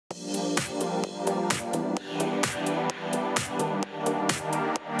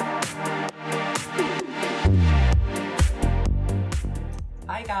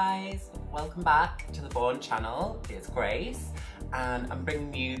welcome back to the Born channel. It's Grace and I'm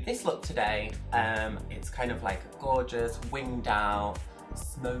bringing you this look today. It's kind of like a gorgeous winged out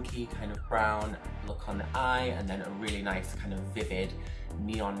smoky kind of brown look on the eye and then a really nice kind of vivid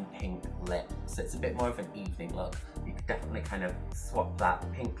neon pink lip. So it's a bit more of an evening look. You could definitely kind of swap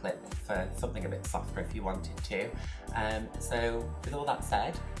that pink lip for something a bit softer if you wanted to. So with all that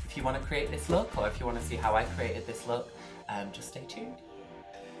said, if you want to create this look or if you want to see how I created this look, just stay tuned.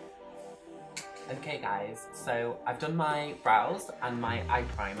 Okay guys, so I've done my brows and my eye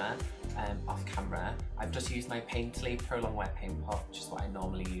primer off camera. I've just used my Painterly Pro Long Wear paint pot, which is what I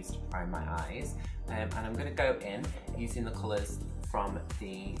normally use to prime my eyes. And I'm going to go in using the colours from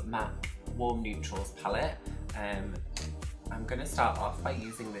the MAC Warm Neutrals palette. I'm going to start off by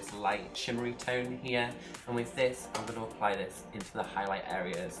using this light shimmery tone here, and with this I'm going to apply this into the highlight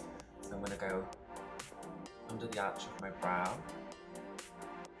areas. So I'm going to go under the arch of my brow.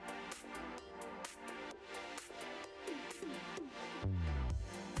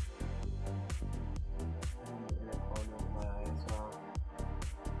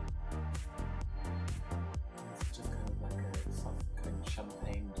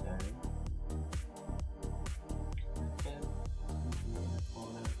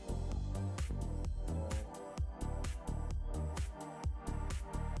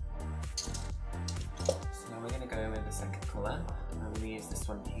 Second colour. I'm going to use this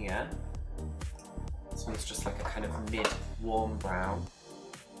one here. This one's just like a kind of mid-warm brown.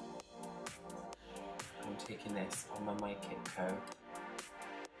 I'm taking this on my My Kit Co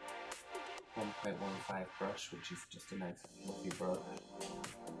 1.15 brush, which is just a nice fluffy brush.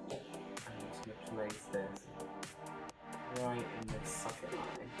 I'm just going to place this right in this socket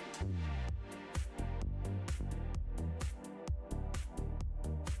line.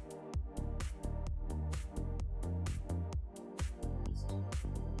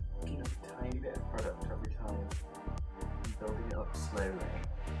 Slowly.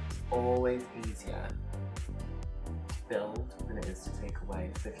 It's always easier to build than it is to take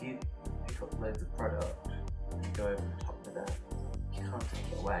away. So if you pick up loads of product and you go over the top of it, you can't take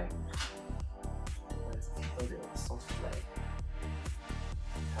it away. Whereas if you build it up softly,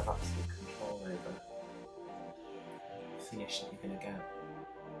 you have absolute control over the finish that you're going to get.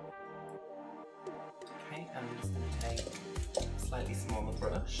 Okay, and I'm just going to take a slightly smaller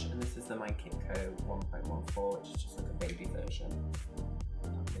brush, and this is the My Kit Co 1.14, which is just like a baby version.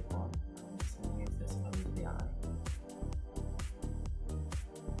 Not a big one. I'm just going to use this under the eye.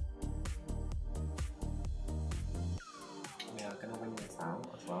 We are going to wing this out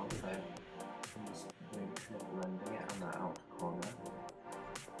as well, so I'm just really kind of blending it on that outer corner.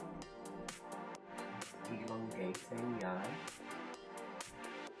 Elongating the eye.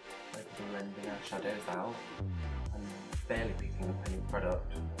 Like blending our shadows out and barely picking up any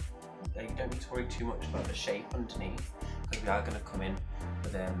product. You don't need to worry too much about the shape underneath, because we are going to come in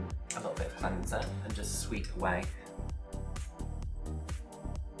with a little bit of cleanser and just sweep away.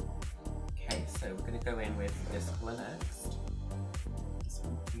 Okay, so we're going to go in with this colour next. This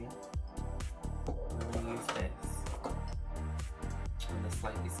one here. I'm going to use this on the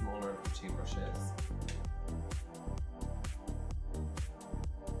slightly smaller of the two brushes.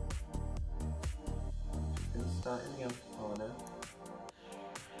 Start in the outer corner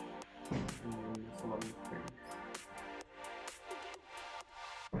and then this along the crease.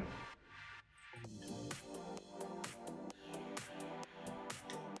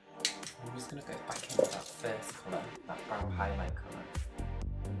 I'm just going to go back into that first colour, that brown highlight colour.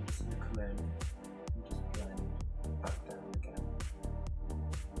 I'm just going to come in and just blend back down again.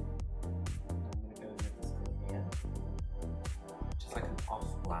 I'm going to go in with this colour here, just like an off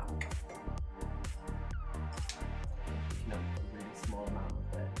black. A really small amount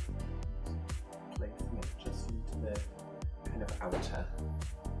of it, placing it just into the kind of outer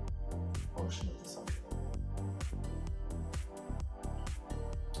portion of the socket.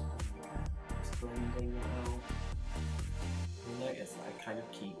 Just blending out. You'll notice that I kind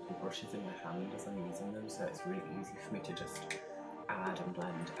of keep the brushes in my hand as I'm using them, so it's really easy for me to just add and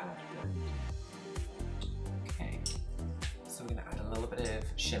blend, add and blend. Okay, so we're going to add a little bit of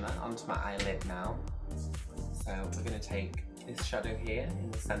shimmer onto my eyelid now. So we're going to take this shadow here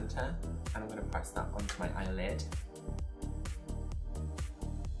in the centre and I'm going to press that onto my eyelid.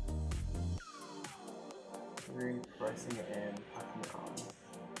 Really pressing it in, packing it on.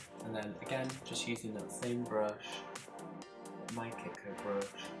 And then again, just using that same brush, My Kit Co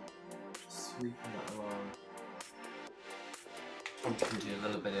brush, just sweeping that along. And we can do a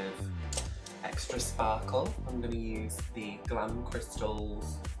little bit of extra sparkle. I'm going to use the Glam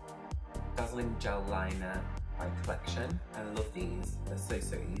Crystals Dazzling Gel Liner my collection. I love these, they're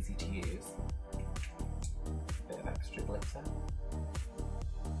so easy to use. A bit of extra glitter.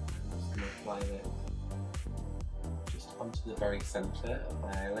 I'm just going to apply it just onto the very centre of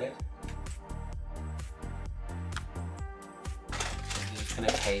my eyelid. I'm just going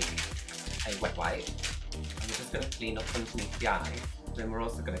to take a wet wipe and we're just going to clean up underneath the eye. Then we're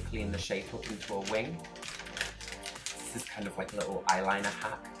also going to clean the shape up into a wing. This is kind of like a little eyeliner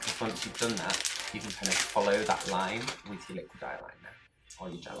hack, because once you've done that, you can kind of follow that line with your liquid eyeliner or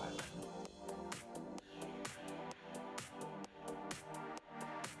your gel eyeliner.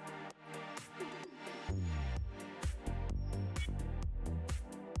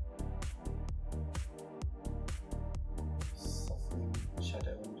 Softening the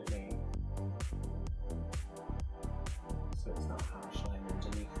shadow underneath, so it's not harsh line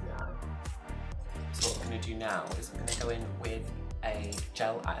underneath the eye. So what we're going to do now is we're going to go in with a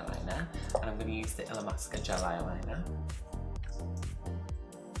gel eyeliner, and I'm going to use the Illamasqua gel eyeliner.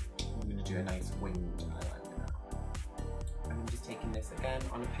 I'm going to do a nice winged eyeliner now. And I'm just taking this again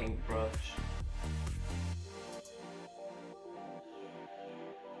on a paintbrush.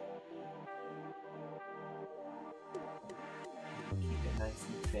 Keep it nice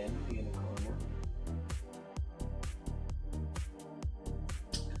and thin, the inner corner.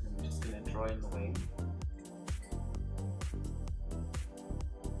 And I'm just going to draw in the wing.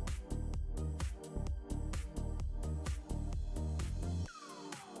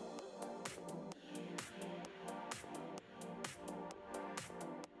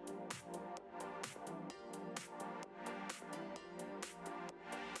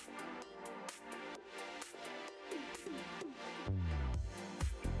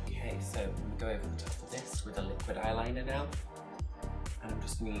 So I'm going to go over the top of this with a liquid eyeliner now, and I'm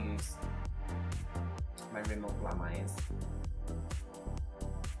just going to use my Rimmel Glam Eyes.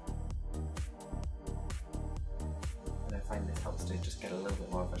 And I find this helps to just get a little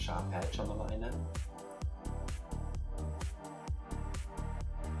bit more of a sharp edge on the liner.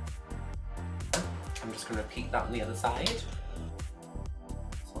 I'm just going to repeat that on the other side. So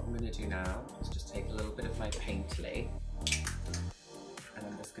what I'm going to do now is just take a little bit of my Painterly, and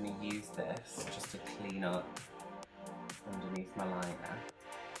I'm just going to use this just to clean up underneath my liner.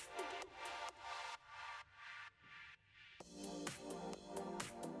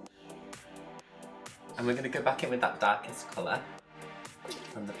 And we're going to go back in with that darkest colour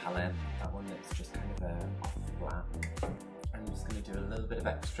from the palette, that one that's just kind of a off black. I'm just going to do a little bit of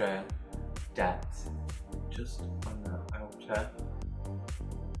extra depth just on that outer.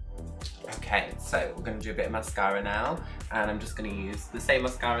 Okay, so we're going to do a bit of mascara now, and I'm just going to use the same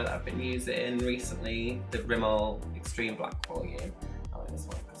mascara that I've been using recently, the Rimmel Extreme Black Volume. I like this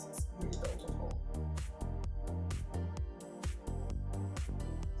one because it's really buildable.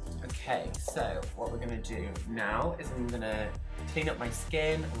 Okay, so what we're going to do now is I'm going to clean up my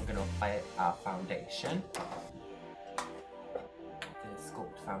skin, and we're going to apply our foundation. The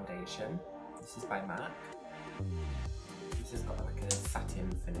Sculpt Foundation. This is by MAC. This has got like a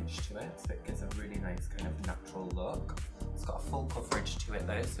satin finish to it, so it gives a really nice kind of natural look. It's got a full coverage to it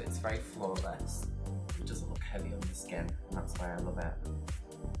though, so it's very flawless. It doesn't look heavy on the skin, and that's why I love it.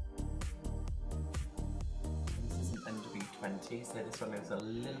 And this is an NW20, so this one is a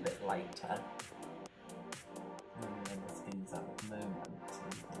little bit lighter. And then the skin's at the moment, so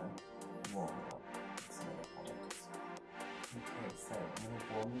I'm going to warm it up with some other products. Okay, so I'm going to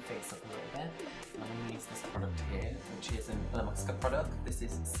warm the face up a little bit. I'm going to use this product here, which is an Illamasqua product. This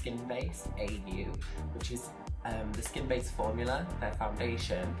is Skin Base AU, which is the Skin Base formula, their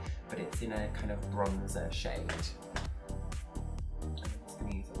foundation, but it's in a kind of bronzer shade. I'm just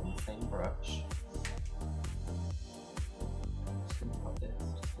going to use it on the same brush. I'm just going to put this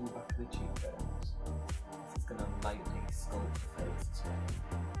just on the back of the cheekbones. This is going to lightly sculpt the face as well.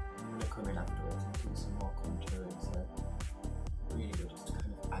 I'm going to come in afterwards and do some more contouring, so really good just to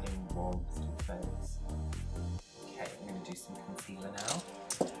kind of add in warmth to the face. Okay, I'm going to do some concealer now,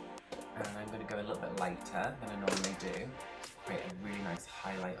 and I'm going to go a little bit lighter than I normally do to create a really nice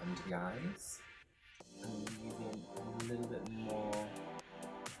highlight under the eyes. I'm using a little bit more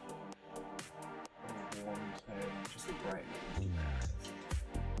of a warm tone just to brighten up the eyes.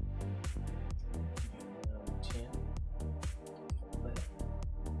 Chin.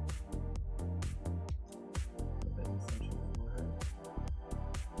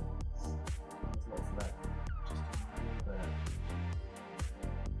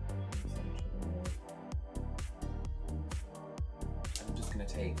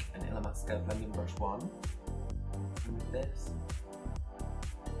 Take an Illamasqua blending brush 1, and with this,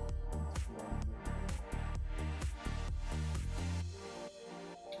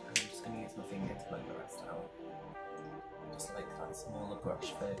 I'm just going to use my finger to blend the rest out. a smaller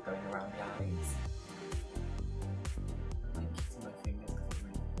brush for going around the eyes. I like using my fingers because it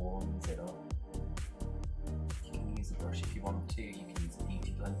really warms it up. You can use a brush if you want to, you can use a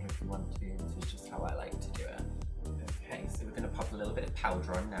beauty blender if you want to. This is just how I like to do it. Okay, so we're going to pop a little bit of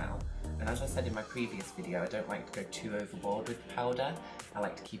powder on now. And as I said in my previous video, I don't like to go too overboard with powder. I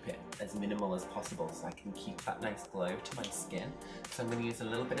like to keep it as minimal as possible so I can keep that nice glow to my skin. So I'm going to use a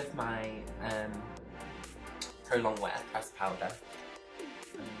little bit of my Pro Longwear pressed powder.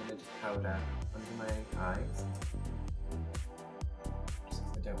 I'm going to just powder under my eyes. Just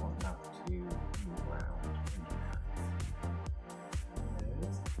because I don't want that to move around under my eyes.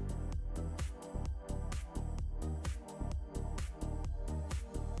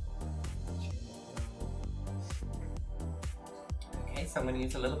 So I'm going to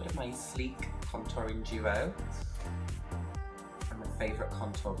use a little bit of my Sleek Contouring Duo and my favourite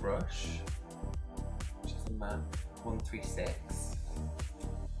contour brush, which is a MAC 136. I'm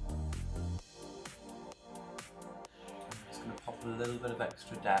just going to pop a little bit of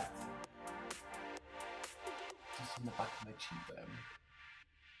extra depth just on the back of my cheekbone.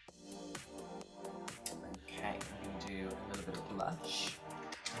 Okay, I'm going to do a little bit of blush.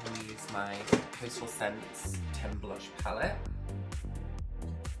 I'm going to use my Coastal Scents 10 Blush Palette.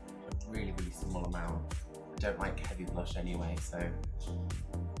 Really small amount. I don't like heavy blush anyway, so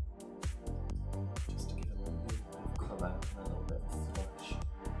just to give it a little bit of colour and a little bit of flush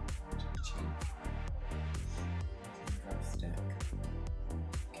to the cheek. Stick.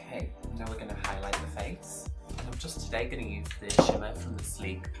 Okay, now we're going to highlight the face. And I'm just today going to use the shimmer from the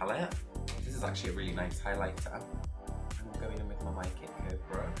Sleek palette. This is actually a really nice highlighter. And I'm going in with my Make It Curve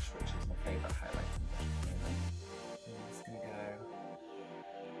brush, which is my favourite highlighting brush at the moment. I'm just going to go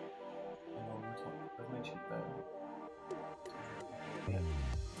along the top of my cheekbone. Yeah.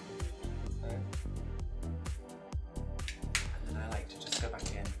 And then I like to just go back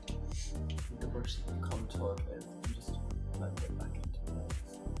in with the brush that you contoured with and just blend it back into place.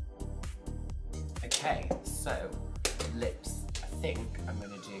 Okay, so lips. I think I'm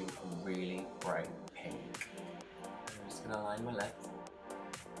going to do a really bright pink. I'm just going to line my lips.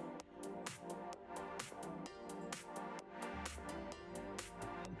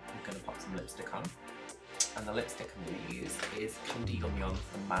 I'm going to pop some lipstick on. And the lipstick I'm going to use is Candy Yum Yum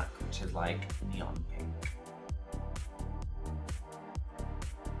from MAC, which is like neon pink.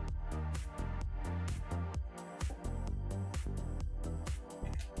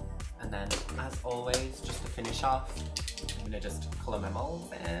 And then, as always, just to finish off, I'm going to just colour my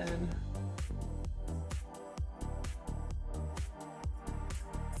moles in.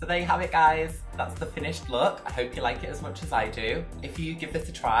 So there you have it, guys. That's the finished look. I hope you like it as much as I do. If you give this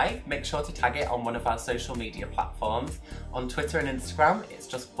a try, make sure to tag it on one of our social media platforms. On Twitter and Instagram, it's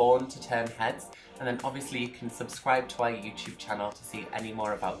just Born to Turn Heads. And then obviously you can subscribe to our YouTube channel to see any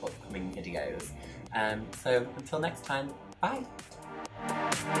more of our upcoming videos. So until next time, bye.